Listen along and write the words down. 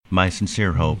My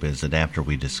sincere hope is that after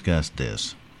we discuss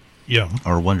this, Yeah.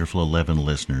 our wonderful 11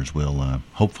 listeners will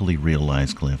hopefully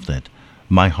realize, Cliff, that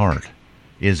my heart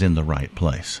is in the right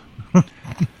place.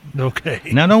 Okay.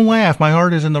 Now, don't laugh. My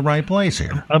heart is in the right place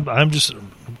here. I'm just.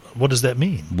 What does that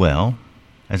mean? Well,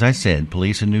 as I said,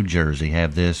 police in New Jersey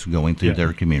have this going through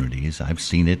their communities. I've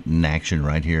seen it in action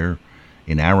right here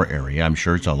in our area. I'm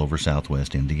sure it's all over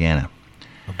southwest Indiana.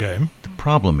 Okay. The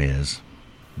problem is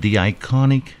the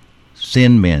iconic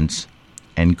Thin Mints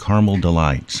and Caramel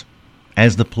Delights,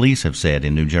 as the police have said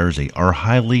in New Jersey, are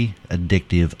highly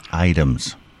addictive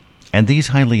items. And these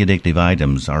highly addictive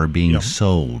items are being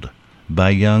sold by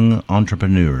young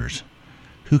entrepreneurs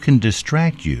who can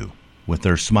distract you with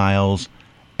their smiles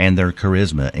and their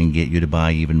charisma and get you to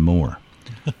buy even more.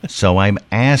 So I'm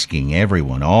asking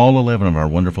everyone, all 11 of our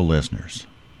wonderful listeners,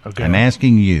 I'm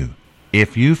asking you,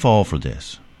 if you fall for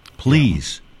this,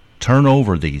 please turn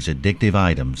over these addictive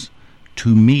items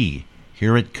to me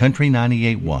here at Country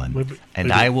 98.1,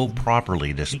 and I will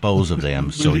properly dispose of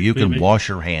them so you can wash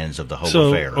your hands of the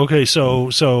whole affair. Okay,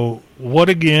 so what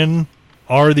again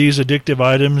are these addictive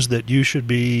items that you should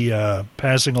be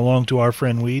passing along to our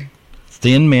friend Weed?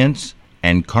 Thin Mints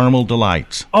and Caramel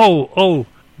Delights. Oh,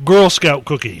 Girl Scout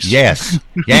cookies. Yes.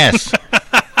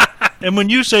 And when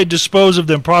you say dispose of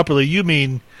them properly, you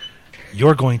mean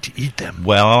you're going to eat them.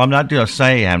 Well, I'm not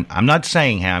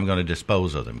saying how I'm going to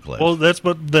dispose of them, Cliff. Well, that's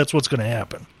what's going to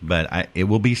happen. But it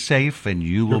will be safe, and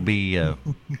you will be.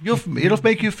 It'll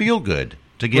make you feel good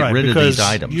to get rid of these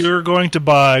items. You're going to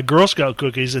buy Girl Scout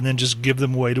cookies and then just give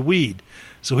them away to Weed,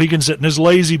 so he can sit in his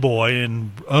lazy boy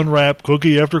and unwrap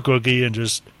cookie after cookie and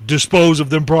just dispose of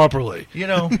them properly. You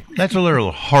know, that's a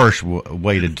little harsh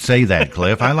way to say that,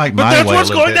 Cliff. I like my way. That's what's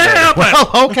going to happen.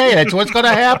 Well, okay, that's what's going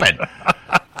to happen.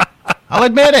 I'll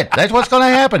admit it. That's what's going to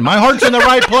happen. My heart's in the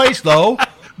right place, though.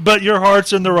 But your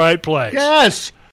heart's in the right place. Yes.